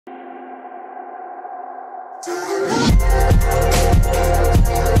Hey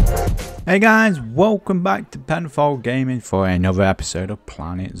guys, welcome back to Penfold Gaming for another episode of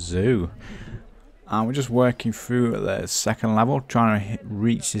Planet Zoo. We're just working through the second level, trying to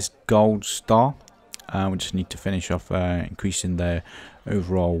reach this gold star. We just need to finish off increasing their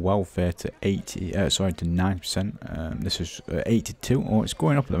overall welfare to 9%. This is 82, or it's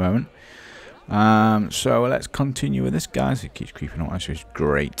going up at the moment. So let's continue with this, guys. It keeps creeping up, actually, it's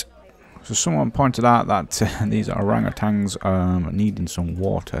great. So someone pointed out that these orangutans are needing some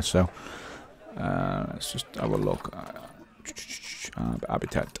water, so let's just have a look.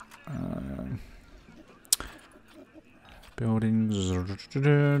 Habitat. Buildings,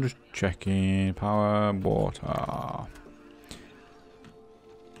 just checking, power, water.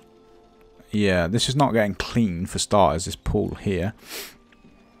 Yeah, this is not getting clean for starters, this pool here.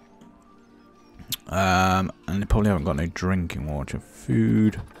 And they probably haven't got no drinking water,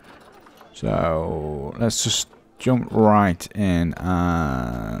 food. So let's just jump right in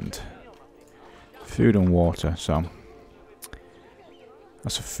and food and water. So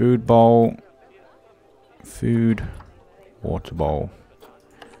that's a food bowl, food, water bowl.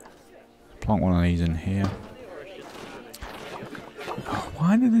 Plant one of these in here.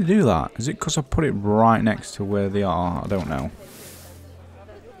 Why did they do that? Is it because I put it right next to where they are? I don't know.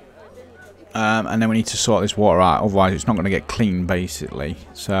 And then we need to sort this water out, otherwise it's not going to get clean, basically.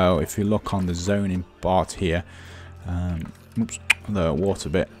 So if you look on the zoning part here, oops, the water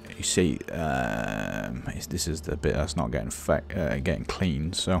bit, you see this is the bit that's not getting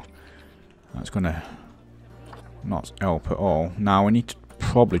clean, so that's going to not help at all. Now we need to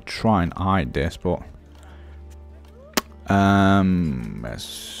probably try and hide this, but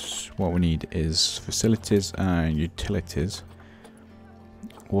what we need is facilities and utilities.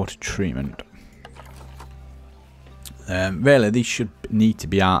 Water treatment. Really, these should need to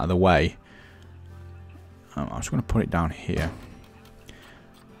be out of the way. I'm just going to put it down here.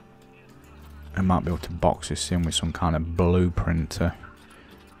 I might be able to box this in with some kind of blueprinter.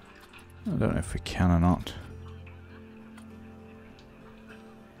 I don't know if we can or not.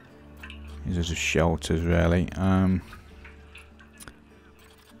 These are just shelters, really.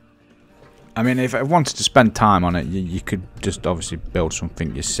 I mean, if I wanted to spend time on it, you could just obviously build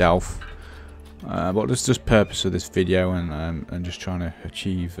something yourself. But that's just the purpose of this video, and just trying to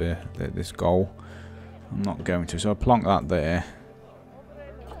achieve this goal. I'm not going to, so I'll plonk that there.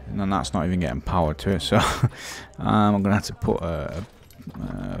 And then that's not even getting power to it, so I'm going to have to put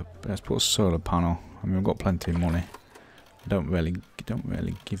let's put a solar panel. I mean, we've got plenty of money. Don't really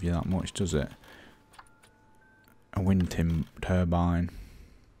give you that much, does it? A wind turbine.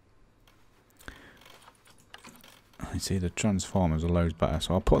 You see, the transformers are loads better,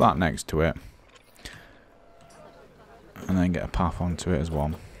 so I'll put that next to it, and then get a path onto it as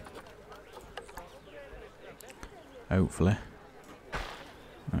well. Hopefully.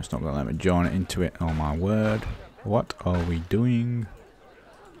 No, it's not going to let me join it into it. Oh my word! What are we doing?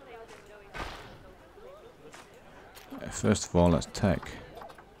 First of all, let's take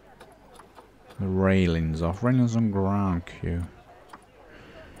the railings off. Railings on ground queue.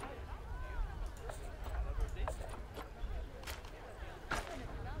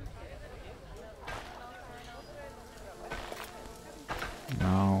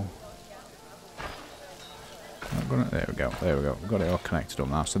 No. There we go. There we go. We've got it all connected up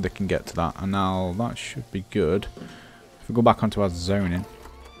now, so they can get to that. And now that should be good. If we go back onto our zoning,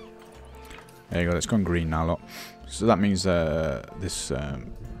 there you go. It's gone green now. Look. So that means this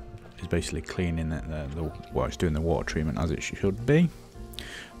is basically cleaning well, it's doing the water treatment as it should be.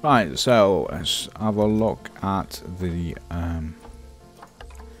 Right. So let's have a look at the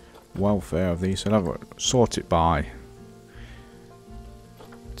welfare of these. So I'll sort it by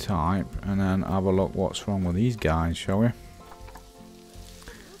type, and then have a look what's wrong with these guys, shall we?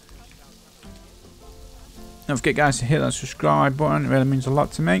 Don't forget, guys, to hit that subscribe button. It really means a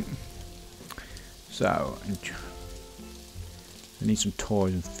lot to me. So we need some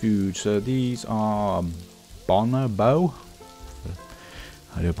toys and food. So these are bonobo.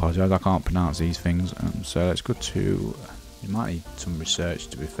 I do apologise, I can't pronounce these things. So let's go to. You might need some research,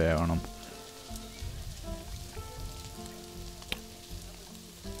 to be fair, on them.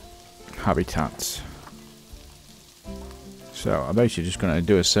 Habitats. So I'm basically just going to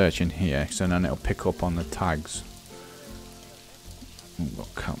do a search in here, so then it'll pick up on the tags. We've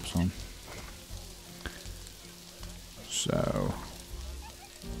got caps on. So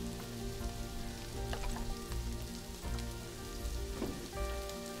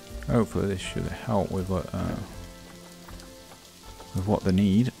hopefully this should help with what they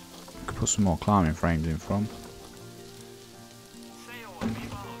need. I could put some more climbing frames in from.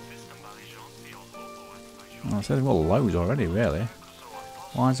 Oh, I said we've got loads already, really.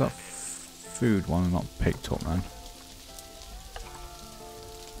 Why is that food one not picked up then?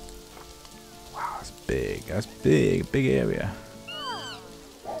 Wow, that's big. That's big. Big area.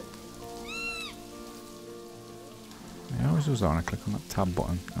 Yeah, I always does that when I click on that tab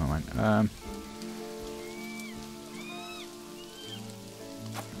button. Oh, right.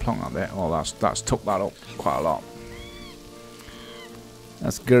 Plonk that bit. Oh, that's took that up quite a lot.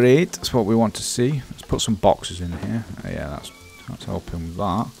 That's great. That's what we want to see. Let's put some boxes in here. Yeah, that's helping with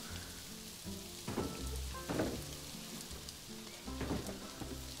that.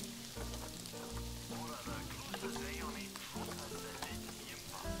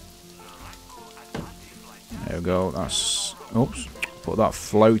 There we go. That's oops. Put that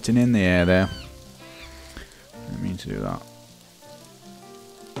floating in the air there. Didn't mean to do that.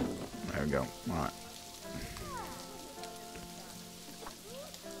 There we go. Right.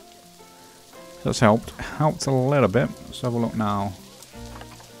 That's helped a little bit. Let's have a look now.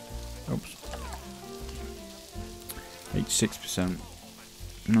 Oops. 86%.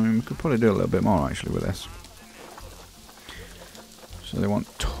 I mean, we could probably do a little bit more actually with this. So they want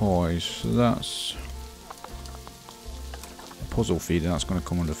toys. So that's puzzle feeding. That's going to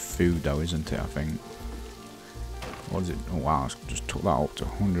come under food though, isn't it? I think. What is it? Oh wow! I just took that up to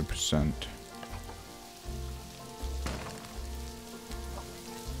 100%.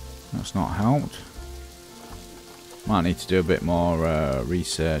 That's not helped. Might need to do a bit more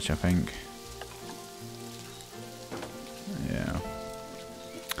research, I think. Yeah.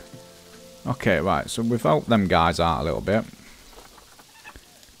 Okay, right. So we've helped them guys out a little bit.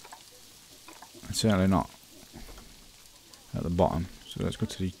 Certainly not at the bottom. So let's go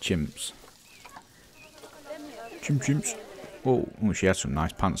to these chimps. Chimps. Oh, she has some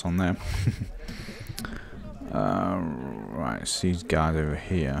nice pants on there. Right, it's these guys over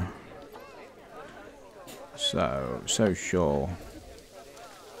here. So sure.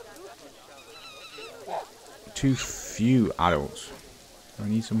 Too few adults. We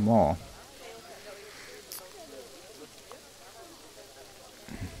need some more.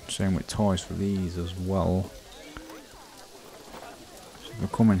 Same with toys for these as well. So we'll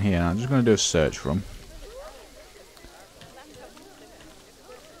come in here. I'm just going to do a search for them.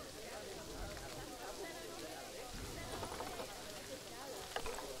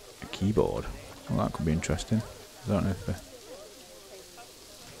 A keyboard. Well, that could be interesting. I don't know if.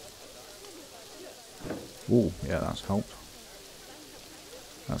 Oh, yeah, that's helped.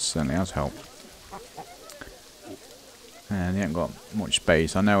 That certainly has helped. And they haven't got much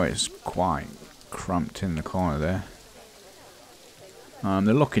space. I know it's quite cramped in the corner there.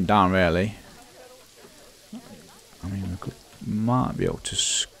 They're looking down really. I mean, might be able to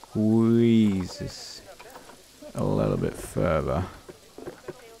squeeze this a little bit further.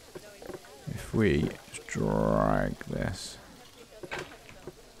 If we just drag this.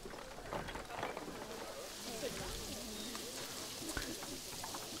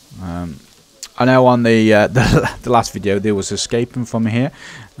 I know on the last video there was escaping from here,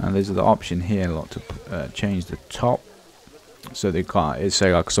 and there's the option here, look, to change the top. So they can't. It's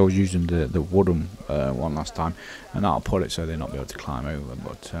say like, so I was using the wooden one last time, and that'll put it so they're not be able to climb over.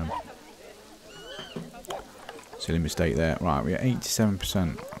 But silly mistake there. Right, we're at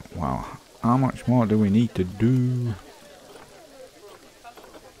 87%. Wow, how much more do we need to do?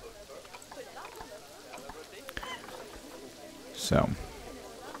 So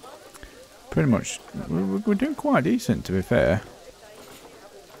pretty much we're doing quite decent, to be fair.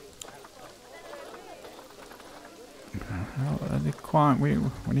 We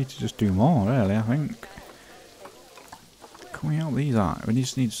need to just do more, really, I think. Can we help these out? We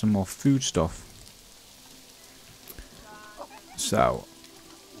just need some more food stuff. So,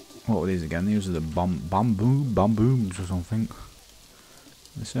 what were these again? These are the bamboos or something.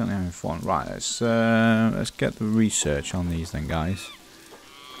 They're certainly having fun. Right, let's get the research on these then, guys.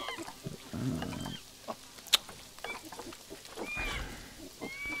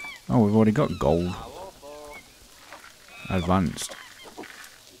 Oh, we've already got gold. Advanced.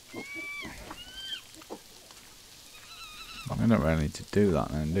 We don't really need to do that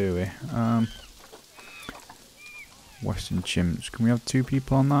then, do we? Western chimps. Can we have 2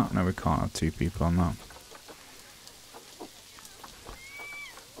 people on that? No, we can't have 2 people on that.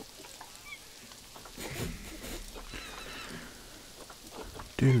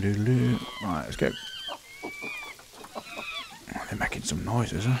 Right, let's go. They're making some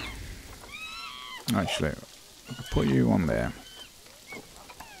noises, huh? Actually, I'll put you on there.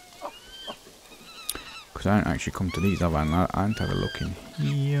 Because I don't actually come to these, have I? I haven't had a look in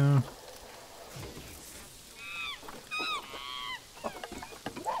here.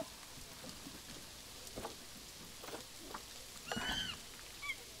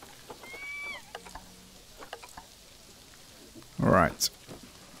 Right.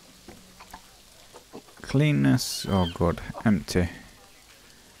 Cleanness. Oh, good. Empty.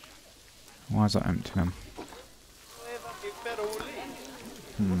 Why is that empty then?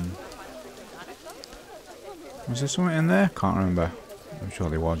 Was there something in there? Can't remember. I'm sure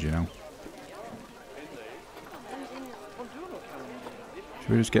there was, you know.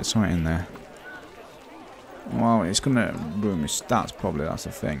 Should we just get something in there? Well, it's going to ruin my stats probably, that's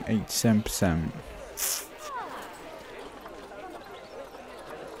the thing. 87%.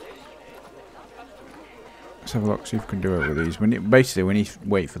 Let's have a look, see if we can do it with these. Basically, we need to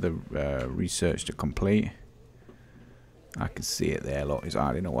wait for the research to complete. I can see it there, look, it's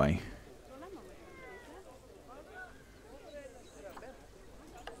hiding away.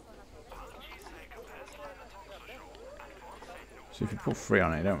 So if you put 3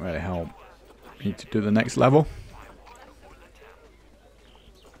 on it, it don't really help. You need to do the next level.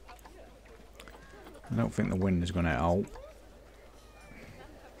 I don't think the wind is going to help.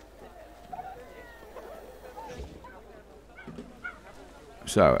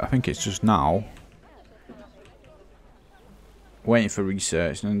 So I think it's just now waiting for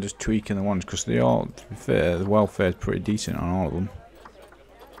research and then just tweaking the ones, because they all, to be fair, the welfare is pretty decent on all of them.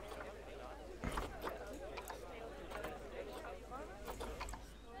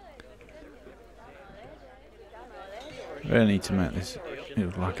 Really need to make this. It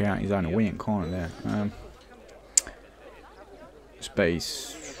looks like he's on a wing corner there.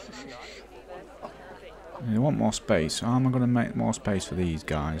 Space. I want more space. How am I going to make more space for these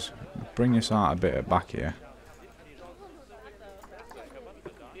guys? Bring this out a bit back here.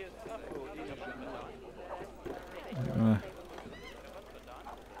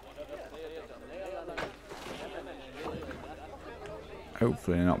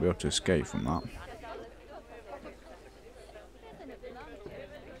 Hopefully not be able to escape from that.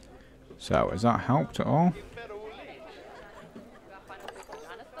 So, has that helped at all?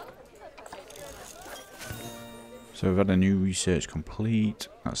 So we've had a new research complete.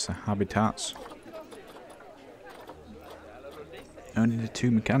 That's the habitats. Only the 2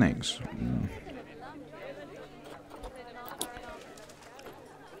 mechanics.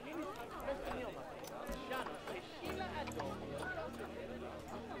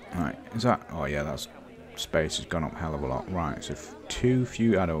 Right, is that... Oh yeah, that's... Space has gone up a hell of a lot. Right, so too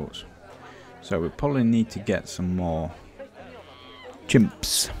few adults. So we probably need to get some more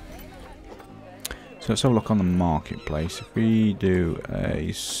chimps. So let's have a look on the marketplace. If we do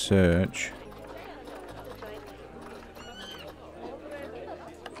a search,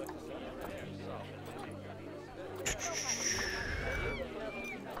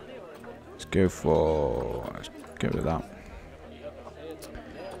 let's go for, let's go with that.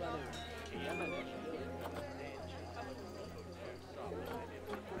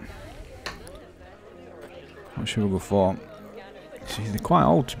 What should we go for? See, they're quite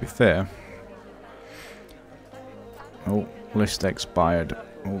old to be fair. Oh, list expired.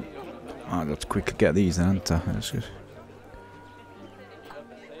 Oh, I've got to quickly get these then, haven't I? That's good.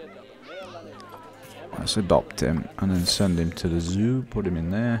 Let's adopt him and then send him to the zoo. Put him in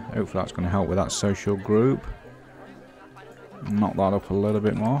there. Hopefully that's going to help with that social group. Knock that up a little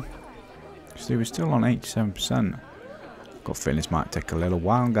bit more. See, we're still on 87%. Got a feeling this might take a little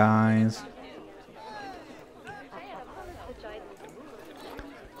while, guys.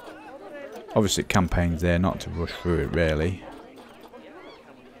 Obviously, campaign's there, not to rush through it, really.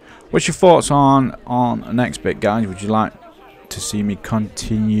 What's your thoughts on the next bit, guys? Would you like to see me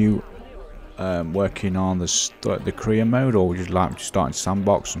continue working on the career mode, or would you like me to start in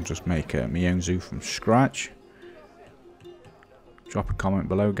Sandbox and just make my own zoo from scratch? Drop a comment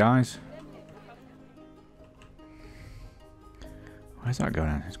below, guys. Where's that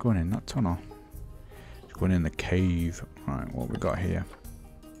going in? It's going in that tunnel. It's going in the cave. Right, what we got here?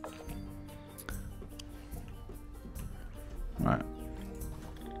 Right,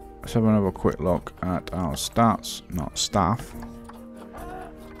 let's have another quick look at our stats, not staff.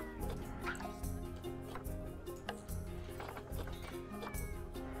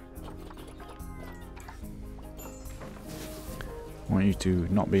 I want you to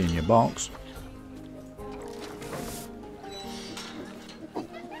not be in your box.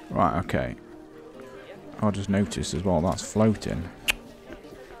 Right, okay. I just noticed as well that's floating.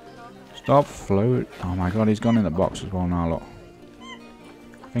 Stop float. Oh my god, he's gone in the box as well now, look.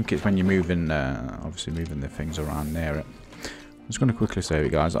 I think it's when you're moving, obviously moving the things around near it. I'm just going to quickly save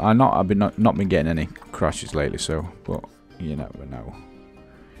it, guys. I've not been getting any crashes lately, so, but you never know.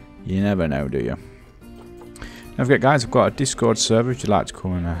 You never know, do you? Don't forget, guys, I've got a Discord server if you'd like to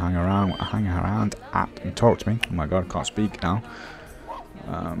come and hang around at and talk to me. Oh my god, I can't speak now.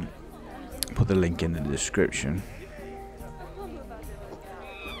 Put the link in the description.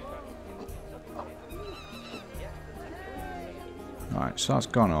 Right, so that's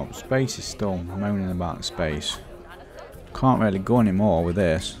gone up. Space is still moaning about the space. Can't really go anymore with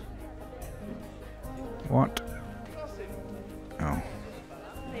this. What? Oh.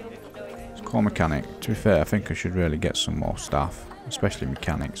 It's called mechanic. To be fair, I think I should really get some more staff. Especially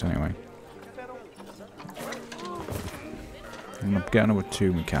mechanics, anyway. I'm going to get another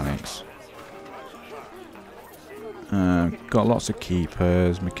 2 mechanics. Got lots of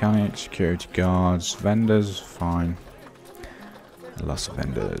keepers, mechanics, security guards, vendors, fine. Lots of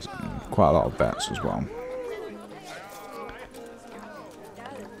vendors, and quite a lot of bets as well.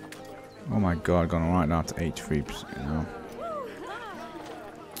 Oh my god, gone right now to 83% now.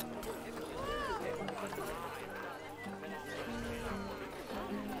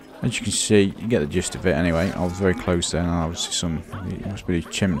 As you can see, you get the gist of it anyway. I was very close there, and obviously must be these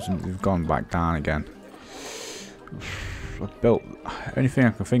chimps, and they've gone back down again. I've built, only thing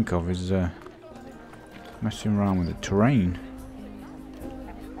I can think of is messing around with the terrain.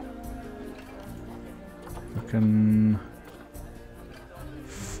 I can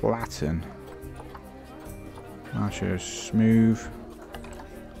flatten. Actually, smooth.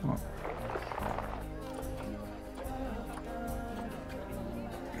 What?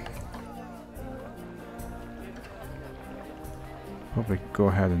 Probably go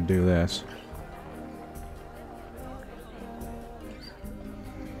ahead and do this.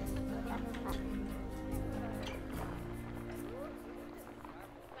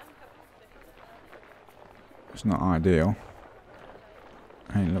 It's not ideal.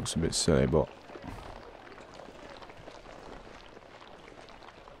 And it looks a bit silly, but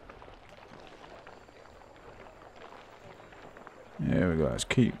there we go. Let's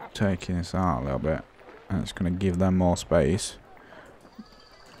keep taking this out a little bit, and it's going to give them more space.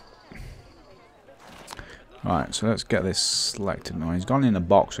 Right, so let's get this selected now. He's gone in the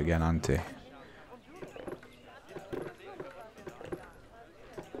box again, hasn't he?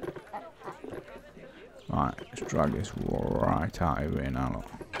 Right, let's drag this right out of here now, look.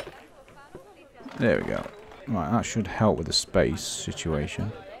 There we go. Right, that should help with the space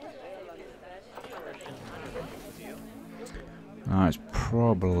situation. It's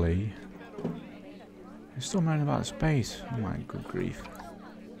probably... It's still moaning about the space. Oh my good grief.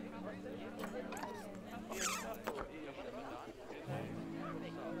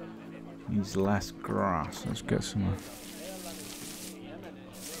 Needs less grass. Let's get some...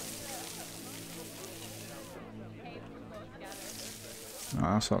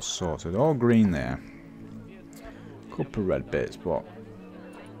 Oh, that's not sorted. All green there. Couple of red bits, but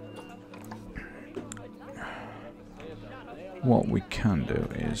what we can do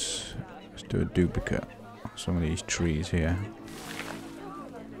is let's do a duplicate of some of these trees here.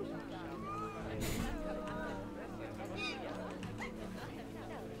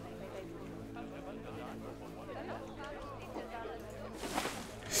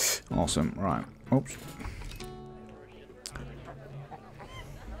 Awesome. Right. Oops.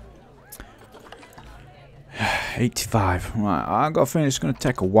 $85. Right, I've got a feeling it's going to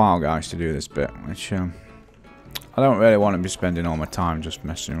take a while, guys, to do this bit, which I don't really want to be spending all my time just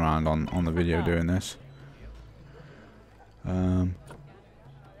messing around on the video doing this.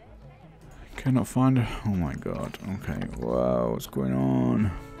 Cannot find her. Oh my god. Okay. Whoa, what's going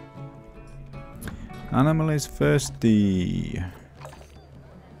on? Animal is thirsty.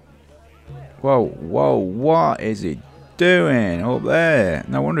 Whoa, whoa, what is he doing up there?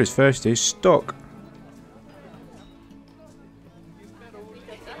 No wonder he's thirsty. He's stuck.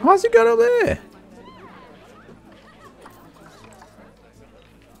 How's he got up there?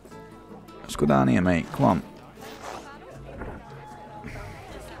 Let's go down here, mate. Come on.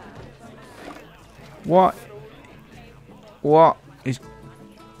 What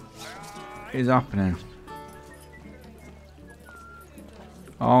is happening?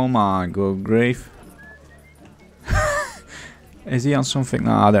 Oh my good grief. Is he on something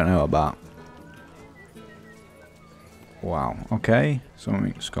that I don't know about? Wow, okay.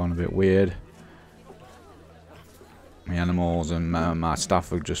 Something's gone a bit weird. My animals and my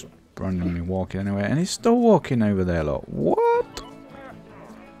staff are just randomly walking anyway. And he's still walking over there, look. What?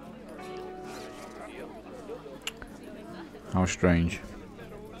 How strange.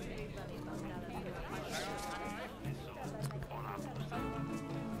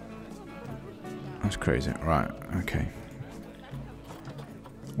 That's crazy. Right, okay.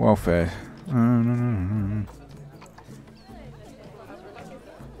 Welfare. No.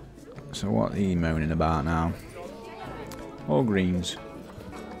 So what are you moaning about now? All greens.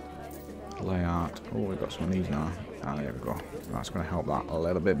 Layout. Oh, we've got some of these now. Ah, there we go. That's going to help that a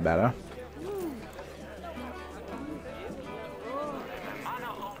little bit better.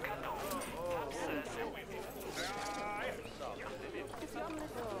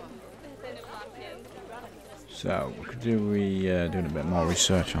 So, we could do doing a bit more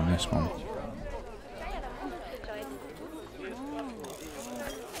research on this one.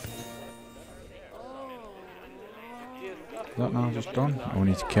 Is that now just done? Or we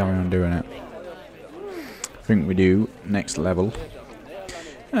need to carry on doing it? I think we do. Next level.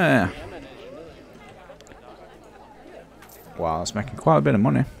 Wow, that's making quite a bit of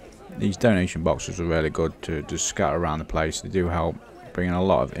money. These donation boxes are really good to just scatter around the place. They do help bring in a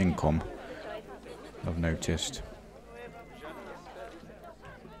lot of income, I've noticed.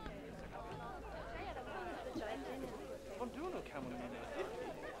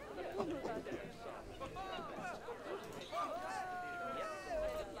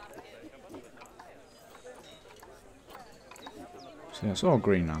 So yeah, it's all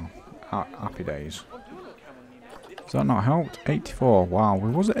green now. Happy days. Has that not helped? 84. Wow, we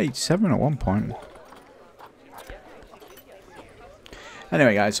was at 87 at one point.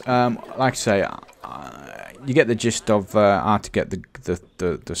 Anyway, guys, like I say, you get the gist of how to get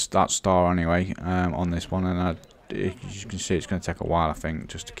the start star anyway on this one, and as you can see, it's going to take a while, I think,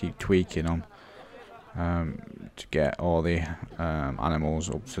 just to keep tweaking them to get all the animals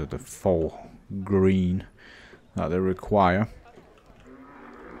up to the full green that they require.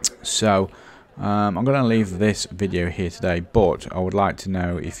 So I'm going to leave this video here today, but I would like to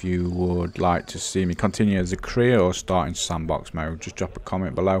know if you would like to see me continue as a career or start in sandbox mode. Just drop a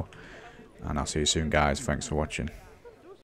comment below, and I'll see you soon, guys. Thanks for watching.